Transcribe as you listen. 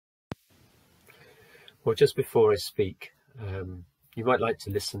Well, just before I speak, you might like to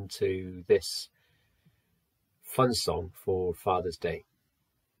listen to this fun song for Father's Day.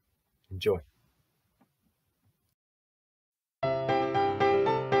 Enjoy.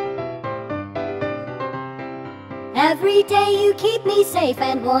 Every day you keep me safe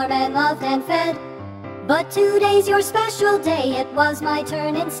and warm and loved and fed, but today's your special day, it was my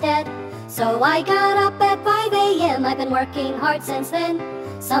turn instead. So I got up at 5 a.m, I've been working hard since then.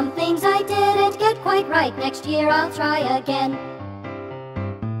 Some things I didn't get quite right, next year I'll try again.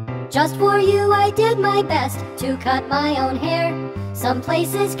 Just for you I did my best to cut my own hair. Some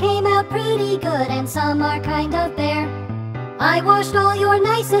places came out pretty good and some are kind of bare. I washed all your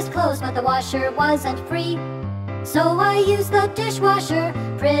nicest clothes, but the washer wasn't free, so I used the dishwasher,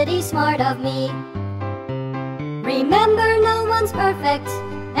 pretty smart of me. Remember, no one's perfect,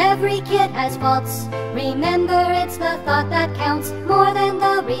 every kid has faults. Remember, it's the thought that counts more than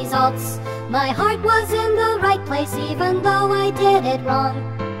the results. My heart was in the right place even though I did it wrong.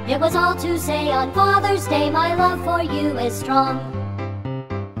 It was all to say on Father's Day, my love for you is strong.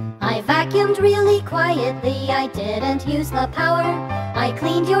 I vacuumed really quietly, I didn't use the power. I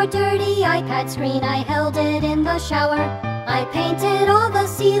cleaned your dirty iPad screen, I held it in the shower. I painted all the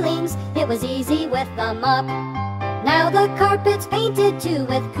ceilings, it was easy with the mop. Now the carpet's painted too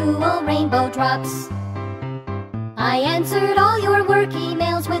with cool rainbow drops. I answered all your work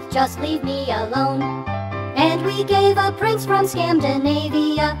emails with just leave me alone. And we gave a prince from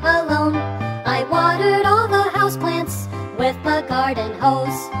Scandinavia a loan. I watered all the houseplants with the garden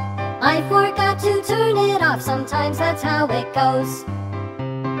hose. I forgot to turn it off, sometimes that's how it goes.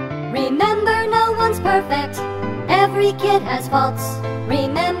 Remember, no one's perfect, every kid has faults.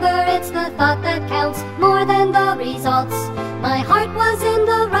 Remember, it's the thought that counts more than the results. My heart was in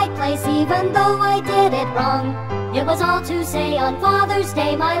the right place even though I did it wrong. It was all to say on Father's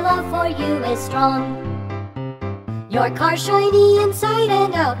Day, my love for you is strong. Your car's shiny inside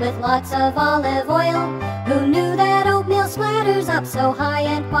and out with lots of olive oil. Who knew that oatmeal splatters up so high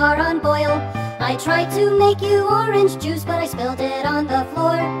and far on boil? I tried to make you orange juice, but I spilled it on the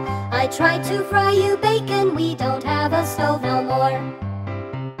floor. I tried to fry you bacon, we don't have a stove no more.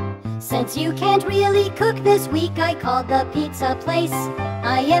 Since you can't really cook this week, I called the pizza place.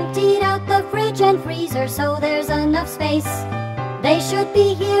 I emptied out the fridge and freezer so there's enough space. They should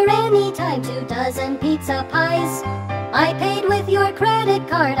be here anytime, 2 dozen pizza pies. I paid with your credit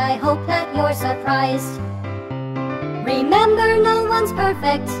card, I hope that you're surprised. Remember, no one's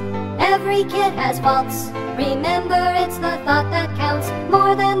perfect, every kid has faults. Remember, it's the thought that counts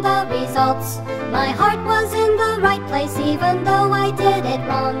more than the results. My heart was in the right place even though I did it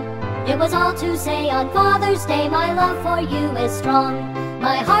wrong. It was all to say on Father's Day, my love for you is strong.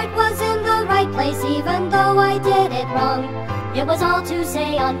 My heart was in the right place even though I did it wrong. It was all to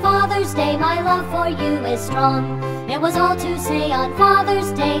say on Father's Day, my love for you is strong. It was all to say on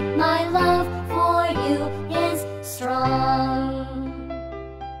Father's Day, my love for you is strong.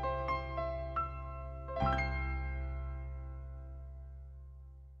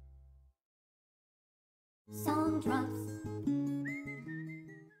 Song drops.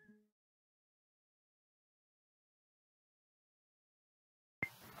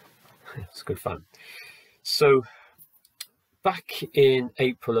 It's good fun. So, back in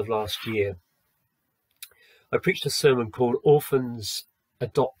April of last year, I preached a sermon called Orphans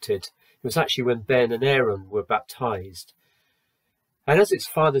Adopted. It was actually when Ben and Aaron were baptized. And as it's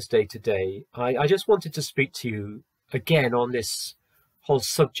Father's Day today, I just wanted to speak to you again on this whole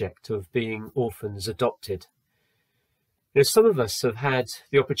subject of being orphans adopted. You know, some of us have had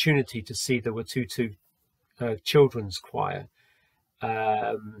the opportunity to see the Watutu children's choir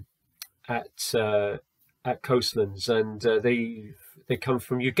at Coastlands, and they come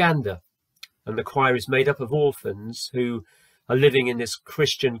from Uganda, and the choir is made up of orphans who are living in this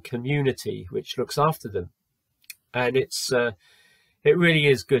Christian community which looks after them. And it really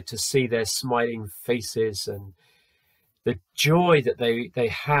is good to see their smiling faces and the joy that they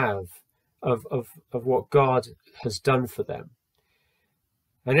have of what God has done for them.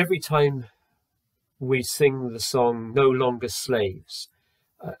 And every time we sing the song No Longer Slaves,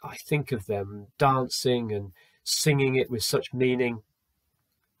 I think of them dancing and singing it with such meaning.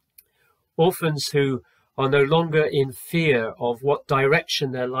 Orphans who are no longer in fear of what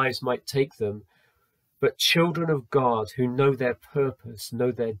direction their lives might take them, but children of God who know their purpose,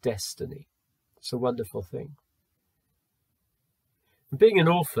 know their destiny. It's a wonderful thing. Being an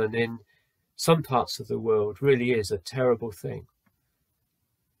orphan in some parts of the world really is a terrible thing.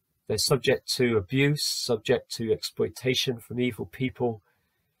 They're subject to abuse, subject to exploitation from evil people.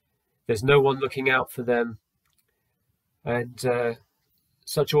 There's no one looking out for them. And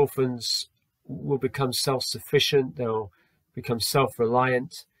such orphans will become self-sufficient, they'll become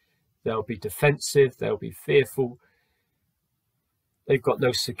self-reliant, they'll be defensive, they'll be fearful. They've got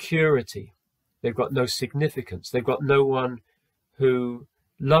no security, they've got no significance, they've got no one who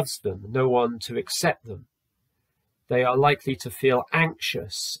loves them, no one to accept them. They are likely to feel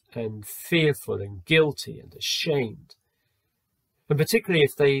anxious and fearful and guilty and ashamed. And particularly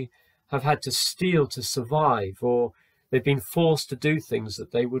if they have had to steal to survive, or they've been forced to do things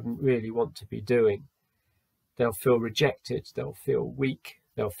that they wouldn't really want to be doing. They'll feel rejected, they'll feel weak,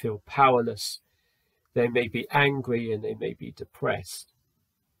 they'll feel powerless. They may be angry and they may be depressed.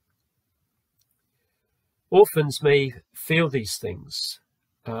 Orphans may feel these things,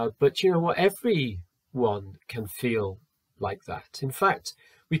 but you know what? Everyone can feel like that. In fact,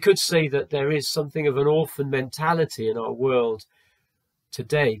 we could say that there is something of an orphan mentality in our world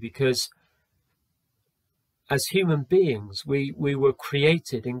today, because as human beings, we were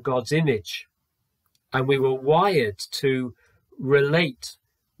created in God's image, and we were wired to relate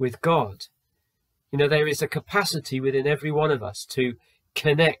with God. You know, there is a capacity within every one of us to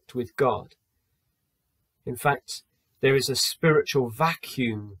connect with God. In fact, there is a spiritual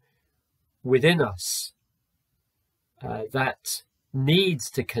vacuum within us that needs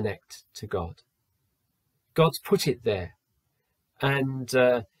to connect to God. God's put it there, and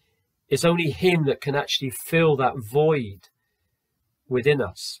it's only him that can actually fill that void within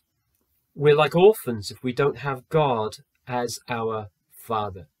us. We're like orphans if we don't have God as our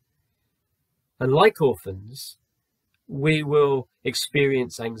Father. And like orphans, we will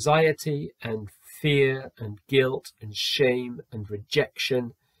experience anxiety and fear and guilt and shame and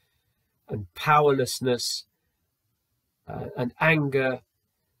rejection and powerlessness and anger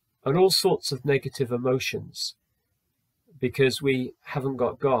and all sorts of negative emotions, because we haven't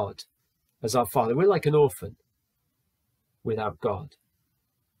got God as our Father. We're like an orphan without God.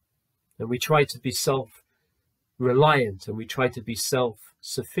 And we try to be self-reliant and we try to be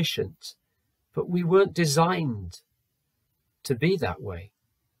self-sufficient, but we weren't designed to be that way.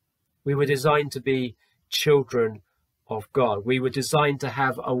 We were designed to be children of God. We were designed to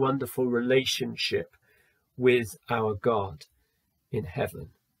have a wonderful relationship with our God in heaven,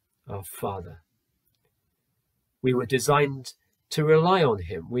 our Father. We were designed to rely on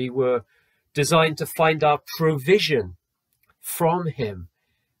him. We were designed to find our provision from him,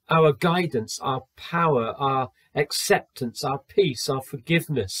 our guidance, our power, our acceptance, our peace, our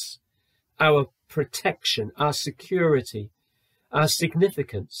forgiveness, our protection, our security, our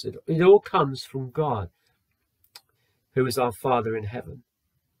significance. It all comes from God, who is our Father in heaven.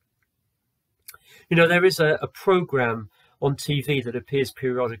 You know, there is a program on TV that appears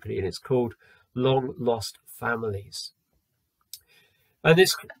periodically, and it's called Long Lost Families. And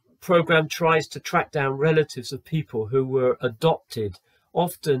this program tries to track down relatives of people who were adopted,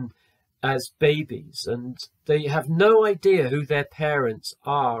 often as babies, and they have no idea who their parents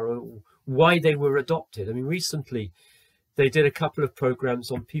are or why they were adopted. I mean, recently they did a couple of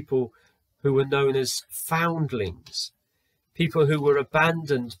programs on people who were known as foundlings, people who were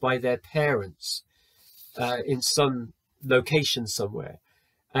abandoned by their parents in some location somewhere.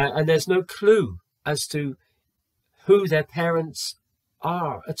 And there's no clue as to who their parents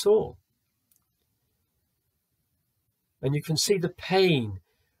are at all. And you can see the pain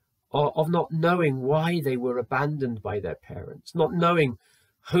of not knowing why they were abandoned by their parents, not knowing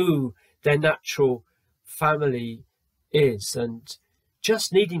who their natural family is, and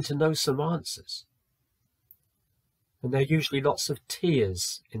just needing to know some answers. And there are usually lots of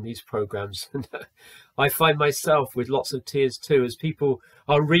tears in these programs. And I find myself with lots of tears too, as people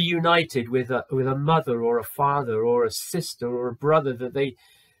are reunited with a mother or a father or a sister or a brother that they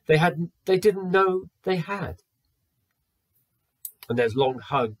didn't know they had. And there's long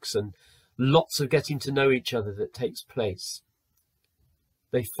hugs and lots of getting to know each other that takes place.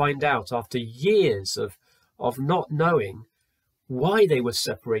 They find out after years of not knowing why they were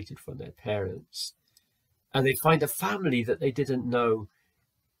separated from their parents. And they find a family that they didn't know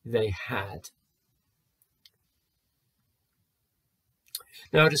they had.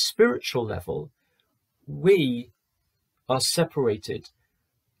 Now, at a spiritual level, we are separated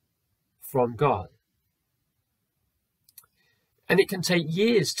from God. And it can take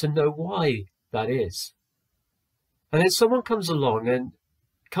years to know why that is. And then someone comes along and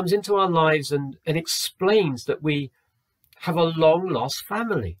comes into our lives and explains that we have a long-lost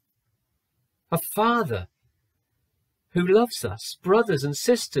family, a father who loves us, brothers and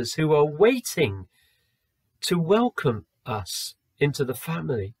sisters who are waiting to welcome us into the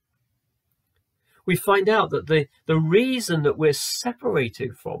family. We find out that the reason that we're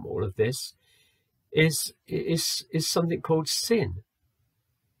separated from all of this is something called sin.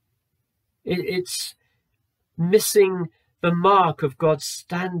 It's missing the mark of God's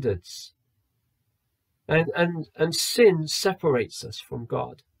standards. And sin separates us from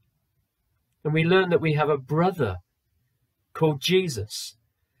God. And we learn that we have a brother called Jesus,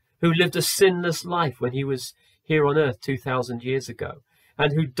 who lived a sinless life when he was here on earth 2,000 years ago,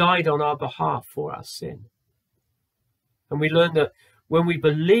 and who died on our behalf for our sin. And we learn that when we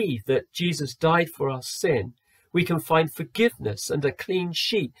believe that Jesus died for our sin, we can find forgiveness and a clean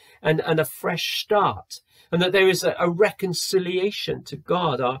sheet and a fresh start, and that there is a reconciliation to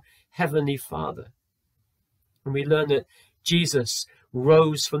God, our Heavenly Father. And we learn that Jesus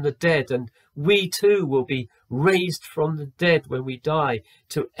rose from the dead, and we too will be raised from the dead when we die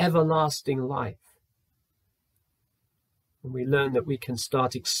to everlasting life. And we learn that we can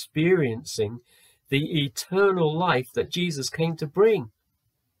start experiencing the eternal life that Jesus came to bring.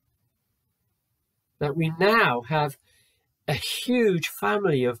 That we now have a huge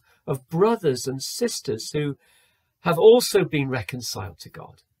family of brothers and sisters who have also been reconciled to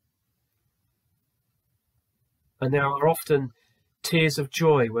God. And there are often tears of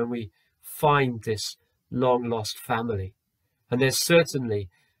joy when we find this long-lost family. And there's certainly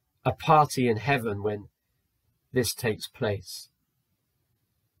a party in heaven when this takes place.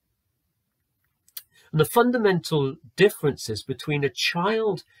 And the fundamental differences between a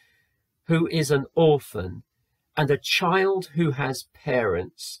child who is an orphan and a child who has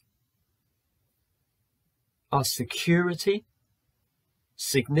parents are security,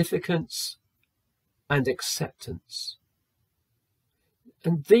 significance, and acceptance.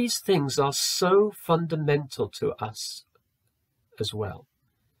 And these things are so fundamental to us as well.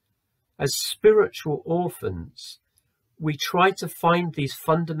 As spiritual orphans, we try to find these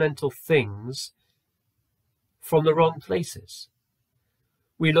fundamental things from the wrong places.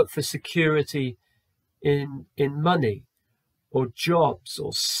 We look for security in money, or jobs,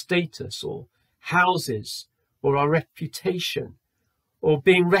 or status, or houses, or our reputation, or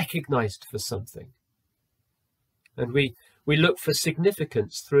being recognized for something. And we look for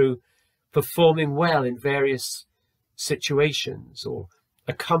significance through performing well in various situations or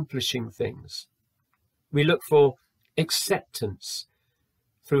accomplishing things. We look for acceptance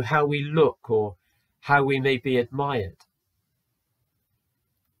through how we look or how we may be admired.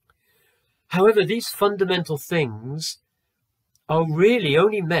 However, these fundamental things are really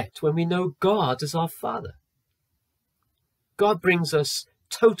only met when we know God as our Father. God brings us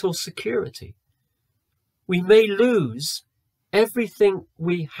total security. We may lose everything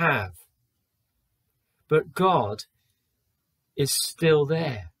we have, but God is still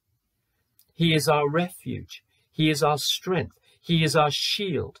there. He is our refuge. He is our strength. He is our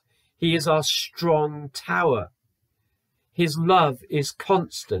shield. He is our strong tower. His love is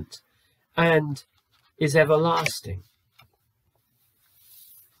constant and is everlasting.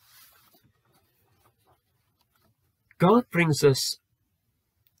 God brings us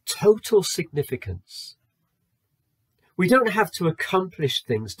total significance. We don't have to accomplish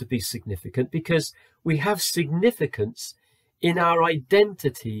things to be significant because we have significance in our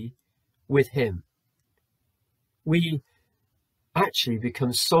identity with Him. We actually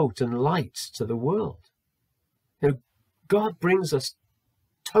become salt and light to the world. Now, God brings us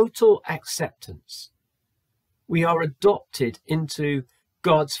total acceptance. We are adopted into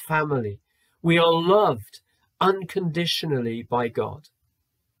God's family. We are loved unconditionally by God.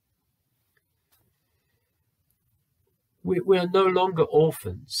 We are no longer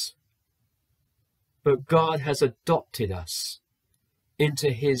orphans, but God has adopted us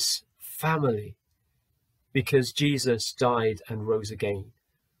into His family because Jesus died and rose again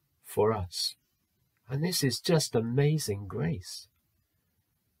for us. And this is just amazing grace.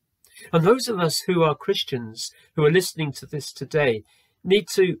 And those of us who are Christians, who are listening to this today, need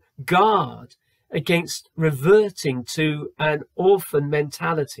to guard against reverting to an orphan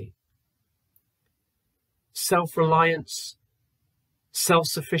mentality. Self-reliance,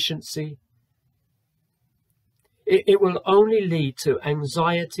 self-sufficiency. It will only lead to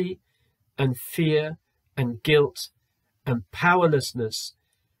anxiety and fear and guilt and powerlessness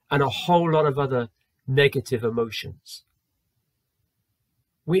and a whole lot of other negative emotions.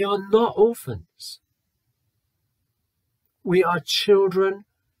 We are not orphans. We are children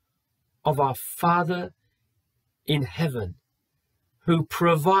of our Father in heaven, who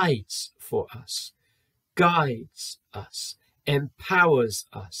provides for us, guides us, empowers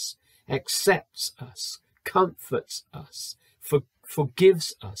us, accepts us, comforts us,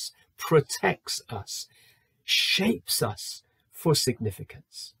 forgives us, protects us, shapes us for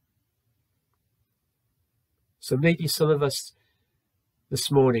significance. So maybe some of us this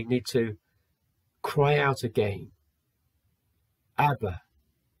morning need to cry out again, Abba,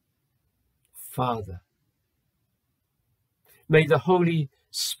 Father. May the Holy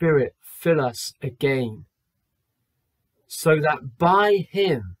Spirit fill us again, so that by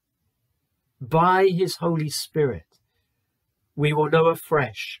him, by his Holy Spirit, we will know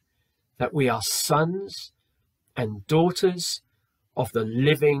afresh that we are sons and daughters of the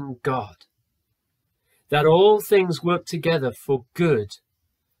living God, that all things work together for good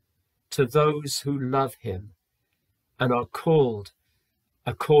to those who love him and are called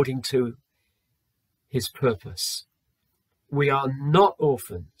according to his purpose. We are not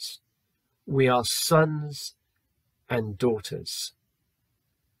orphans. We are sons and daughters.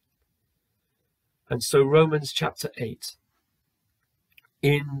 And so Romans chapter 8,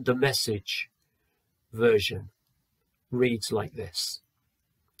 in the Message version, reads like this.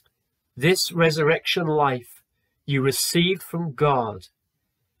 This resurrection life you received from God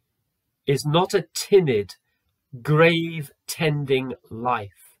is not a timid, grave-tending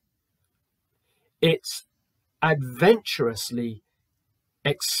life. It's adventurously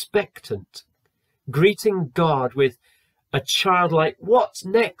expectant, greeting God with a childlike, "What's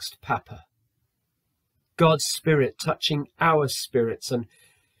next, Papa?" God's Spirit touching our spirits and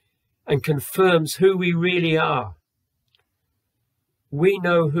confirms who we really are. We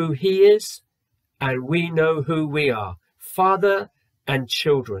know who he is, and we know who we are, father and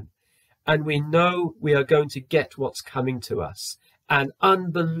children. And we know we are going to get what's coming to us, an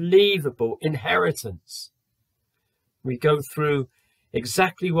unbelievable inheritance. We go through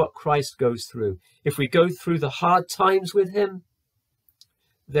exactly what Christ goes through. If we go through the hard times with him,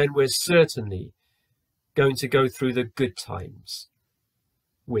 then we're certainly going to go through the good times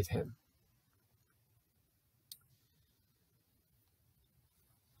with him.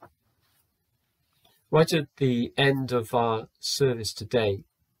 Right at the end of our service today,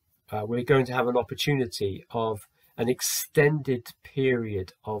 we're going to have an opportunity of an extended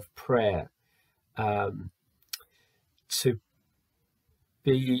period of prayer to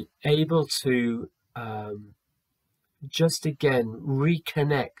be able to just again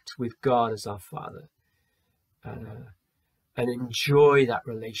reconnect with God as our Father and enjoy that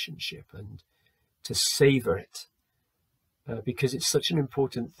relationship and to savor it because it's such an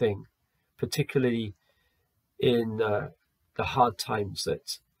important thing, particularly in the hard times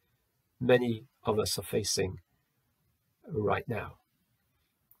that many of us are facing right now.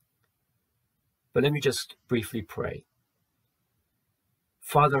 But let me just briefly pray.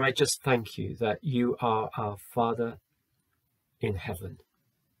 Father, I just thank you that you are our Father in heaven.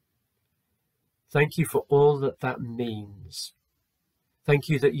 Thank you for all that that means. Thank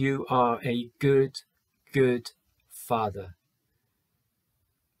you that you are a good, good Father.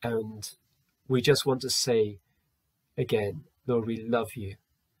 And we just want to say again, Lord, we love you.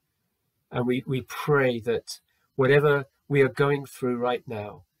 And we pray that whatever we are going through right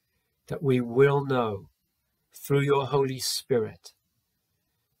now, that we will know through your Holy Spirit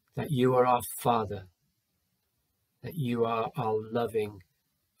that you are our Father, that you are our loving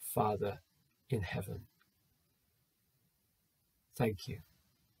Father in heaven. Thank you.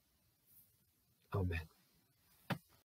 Amen.